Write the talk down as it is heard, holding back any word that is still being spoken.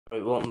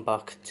Right, welcome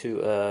back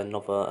to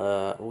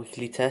another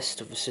weekly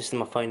test of the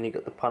system. I finally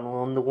got the panel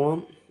on the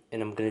wall,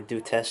 and I'm going to do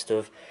a test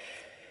of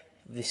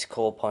this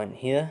core point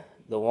here,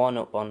 the one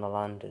up on the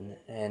landing,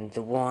 and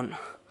the one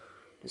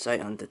that's right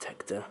on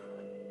detector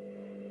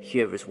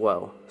here as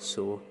well.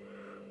 So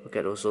we'll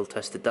get those all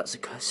tested. That's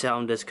a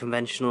sound as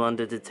conventional on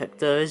the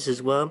detector is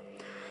as well.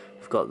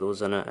 I've got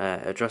those on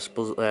a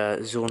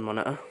addressable zone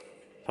monitor.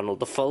 Panel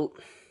default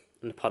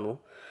on the panel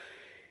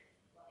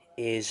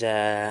is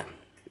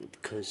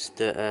because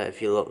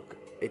if you look,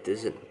 it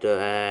doesn't,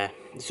 the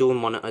zone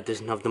monitor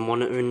doesn't have the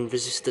monitoring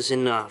resistors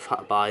in there. I've had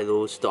to buy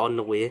those, they're on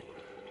the way,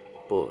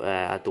 but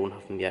I don't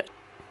have them yet.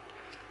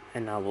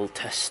 And I will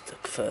test the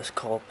first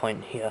call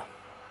point here.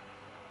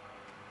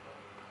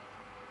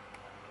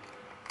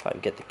 If I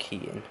can get the key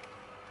in.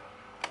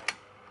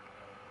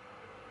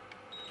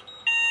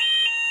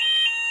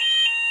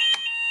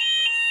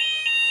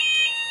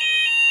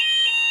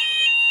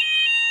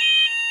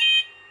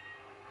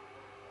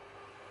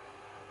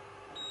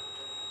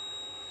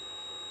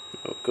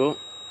 There we go.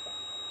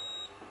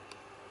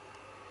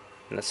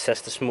 And let's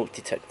test the smoke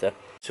detector.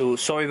 So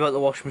sorry about the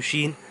washing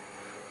machine.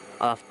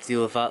 I'll have to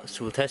deal with that.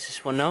 So we'll test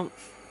this one out.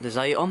 There's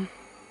item.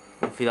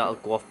 Hopefully that'll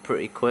go off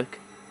pretty quick,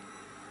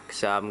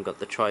 because I haven't got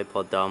the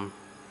tripod down.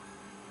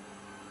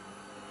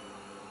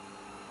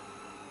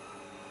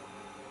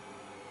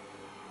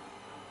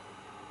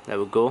 There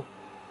we go.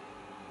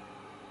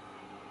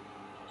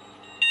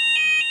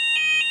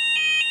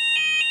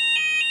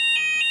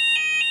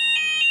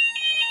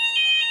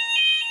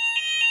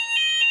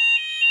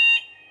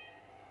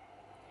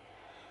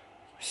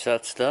 So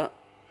that's that.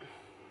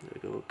 There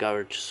we go,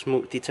 garage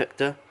smoke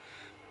detector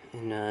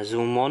in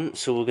zone 1.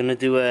 So we're gonna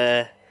do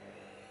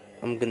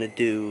I'm gonna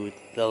do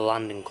the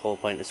landing call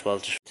point as well.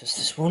 Just test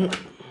this one.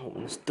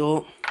 Open this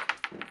door.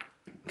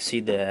 You can see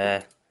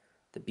the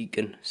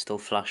beacon still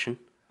flashing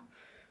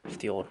with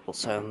the audible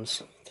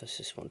sounds. Test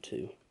this one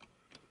too.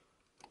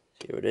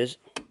 Here it is.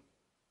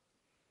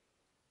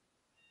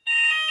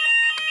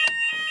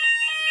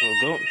 There we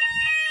go.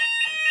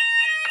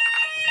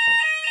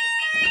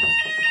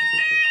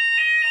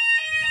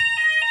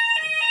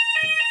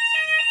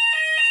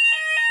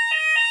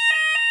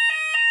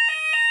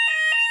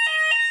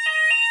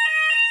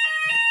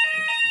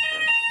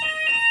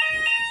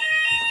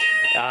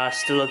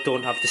 Still I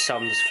don't have the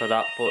sounds for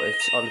that, but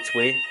it's on its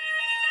way.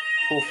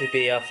 Hopefully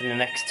be here for the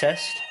next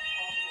test.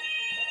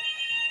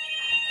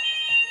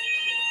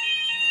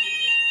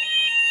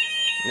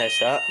 And there's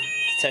that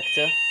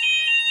detector.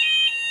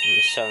 And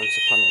the sounds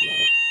the panel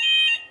now.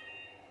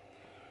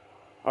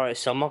 Alright,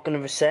 so I'm not going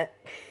to reset.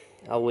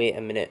 I'll wait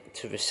a minute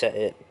to reset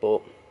it,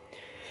 but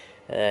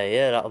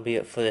yeah, that'll be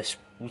it for this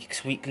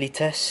week's weekly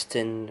test,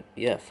 and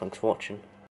yeah, thanks for watching.